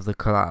one of the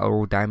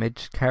collateral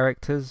damage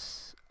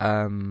characters.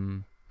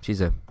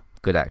 She's a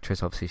good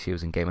actress. Obviously, she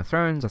was in Game of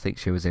Thrones. I think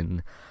she was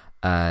in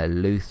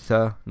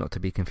Luther, not to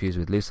be confused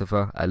with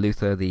Lucifer.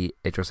 Luther, the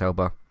Idris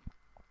Elba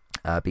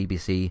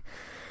BBC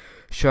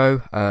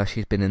show.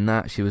 She's been in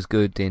that. She was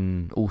good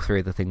in all three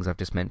of the things I've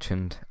just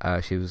mentioned.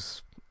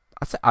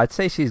 I'd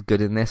say she's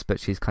good in this, but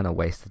she's kind of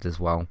wasted as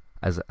well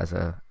as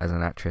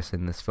an actress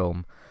in this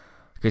film,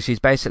 because she's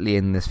basically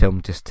in this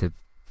film just to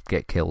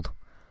get killed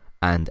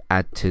and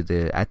add to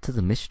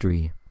the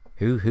mystery.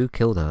 Who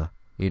killed her?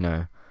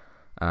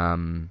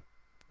 So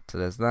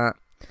there's that.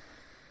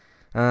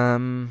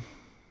 But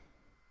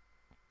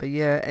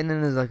yeah, and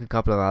then there's like a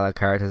couple of other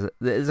characters.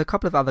 There's a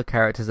couple of other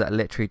characters that are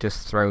literally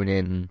just thrown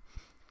in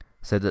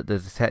so that the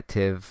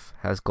detective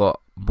has got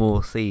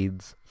more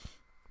scenes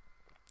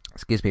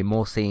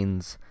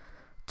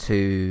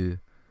to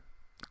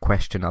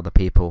question other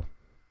people.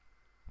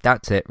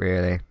 That's it,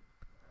 really.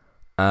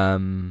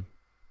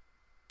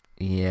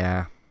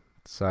 Yeah.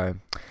 So,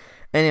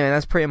 anyway,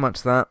 that's pretty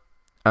much that.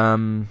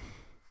 I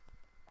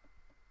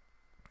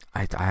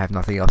have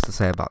nothing else to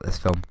say about this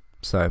film.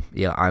 So,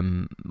 yeah,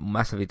 I'm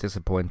massively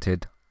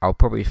disappointed. I'll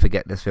probably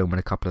forget this film in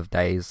a couple of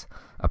days,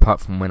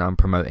 apart from when I'm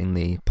promoting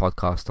the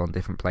podcast on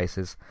different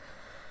places.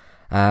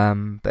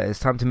 But it's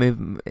time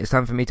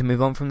for me to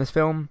move on from this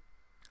film.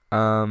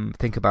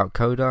 Think about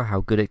Coda,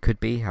 how good it could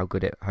be, how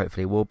good it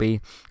hopefully will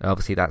be.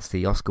 Obviously, that's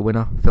the Oscar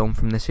winner film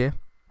from this year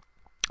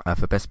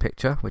for Best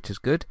Picture, which is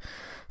good.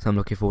 So I'm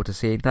looking forward to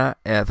seeing that.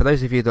 For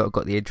those of you that have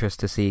got the interest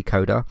to see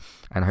Coda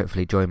and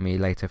hopefully join me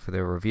later for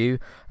the review,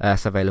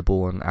 it's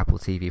available on Apple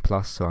TV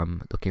Plus. So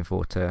I'm looking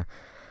forward to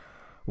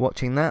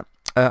watching that.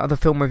 Other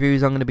film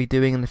reviews I'm going to be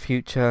doing in the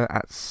future.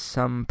 At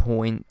some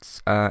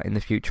point in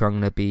the future, I'm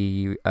going to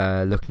be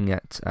looking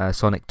at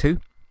Sonic 2,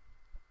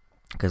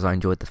 because I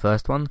enjoyed the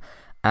first one.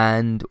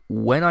 And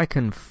when I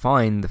can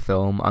find the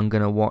film, I'm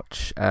going to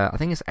watch, I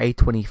think it's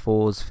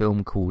A24's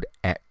film called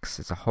X.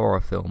 It's a horror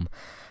film.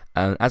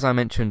 As I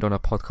mentioned on a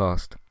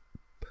podcast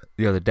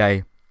the other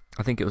day,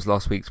 I think it was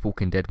last week's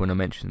Walking Dead when I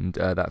mentioned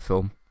that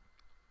film.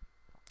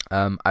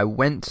 I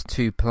went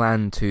to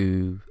plan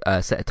to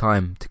set a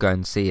time to go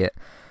and see it,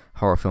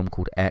 horror film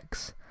called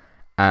X,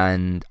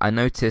 and I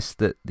noticed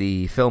that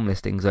the film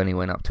listings only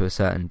went up to a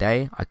certain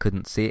day. I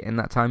couldn't see it in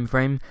that time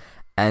frame,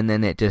 and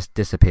then it just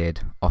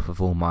disappeared off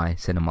of all my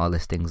cinema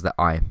listings that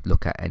I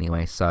look at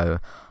anyway, so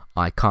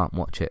I can't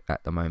watch it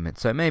at the moment.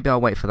 So maybe I'll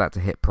wait for that to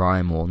hit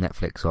Prime or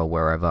Netflix or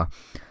wherever,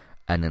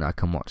 and then I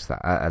can watch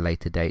that at a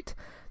later date.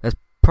 There's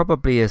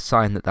probably a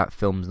sign that that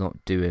film's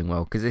not doing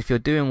well, because if you're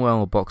doing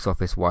well box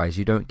office wise,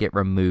 you don't get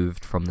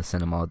removed from the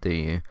cinema, do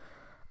you?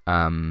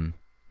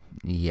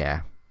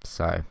 Yeah,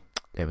 so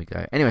there we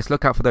go. Anyways,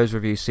 look out for those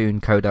reviews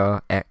soon.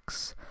 Coda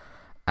X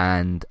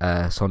and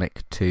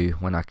Sonic 2,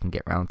 when I can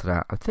get round to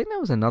that. I think there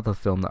was another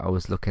film that I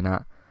was looking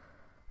at,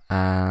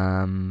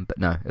 but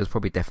no, it was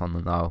probably Death on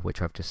the Nile,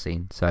 which I've just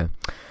seen. So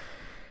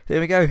there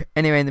we go.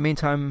 Anyway, in the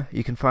meantime,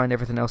 you can find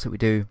everything else that we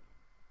do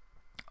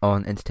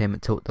on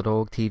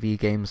entertainmenttalk.org. TV,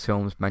 games,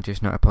 films,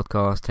 Manchester United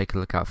podcast. Take a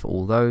look out for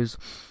all those.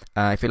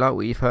 If you like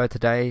what you've heard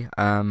today,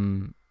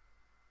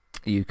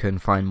 you can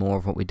find more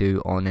of what we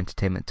do on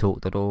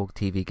entertainmenttalk.org.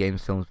 TV,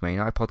 games, films, Man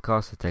United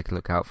podcast. So take a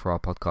look out for our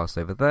podcast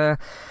over there.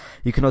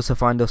 You can also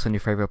find us on your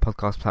favourite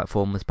podcast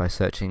platforms by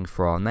searching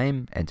for our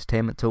name,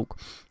 Entertainment Talk.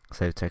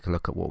 So take a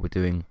look at what we're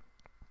doing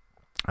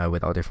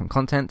with our different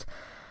content.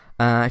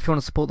 If you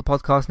want to support the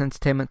podcast and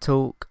Entertainment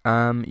Talk,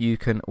 you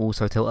can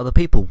also tell other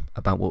people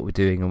about what we're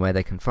doing and where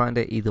they can find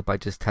it, either by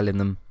just telling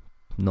them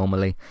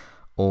normally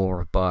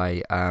or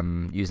by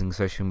using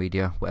social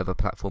media, whatever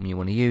platform you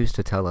want to use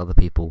to tell other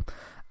people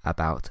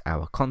about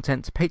our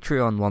content.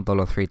 Patreon, $1,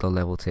 $3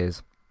 level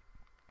tiers,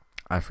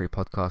 free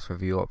podcast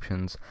review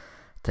options.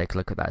 Take a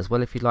look at that as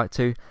well if you'd like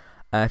to.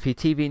 For your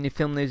TV and your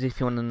film news, if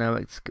you want to know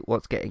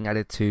what's getting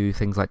added to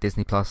things like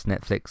Disney Plus,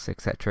 Netflix,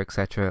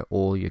 etc.,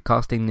 or your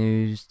casting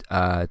news,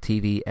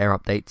 TV air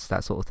updates,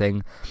 that sort of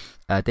thing,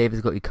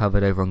 David's got you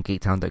covered over on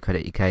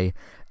geektown.co.uk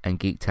and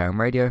Geektown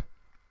Radio.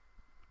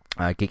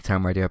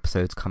 Geektown Radio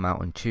episodes come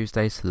out on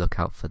Tuesdays, so look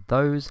out for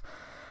those.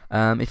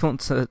 If you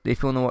want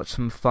to watch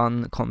some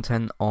fun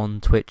content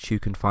on Twitch, you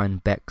can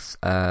find Bex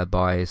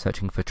by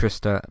searching for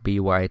Trista,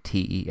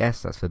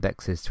 Bytes. That's for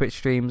Bex's Twitch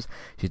streams.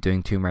 She's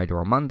doing Tomb Raider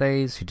on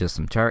Mondays. She does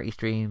some charity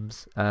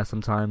streams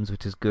sometimes,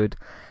 which is good,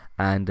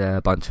 and a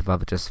bunch of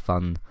other just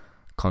fun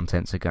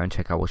content. So go and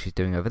check out what she's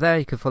doing over there.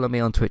 You can follow me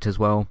on Twitch as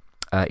well.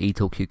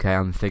 eTalkUK.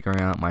 I'm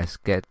figuring out my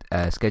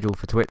schedule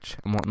for Twitch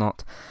and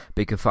whatnot,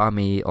 but you can find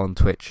me on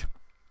Twitch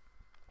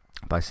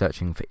by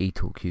searching for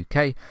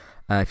eTalkUK.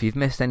 If you've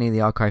missed any of the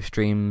archive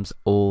streams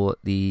or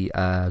the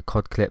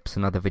COD clips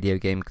and other video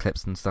game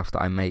clips and stuff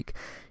that I make,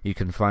 you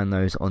can find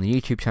those on the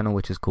YouTube channel,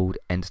 which is called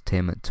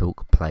Entertainment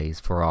Talk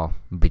Plays, for our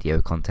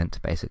video content,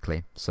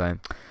 basically. So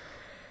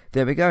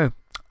there we go.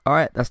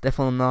 Alright, that's Death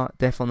on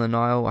the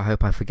Nile. I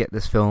hope I forget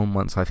this film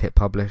once I've hit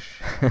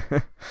publish.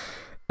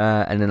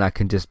 And then I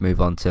can just move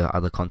on to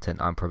other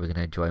content I'm probably going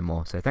to enjoy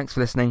more. So thanks for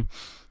listening,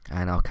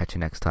 and I'll catch you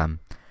next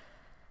time.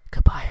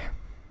 Goodbye.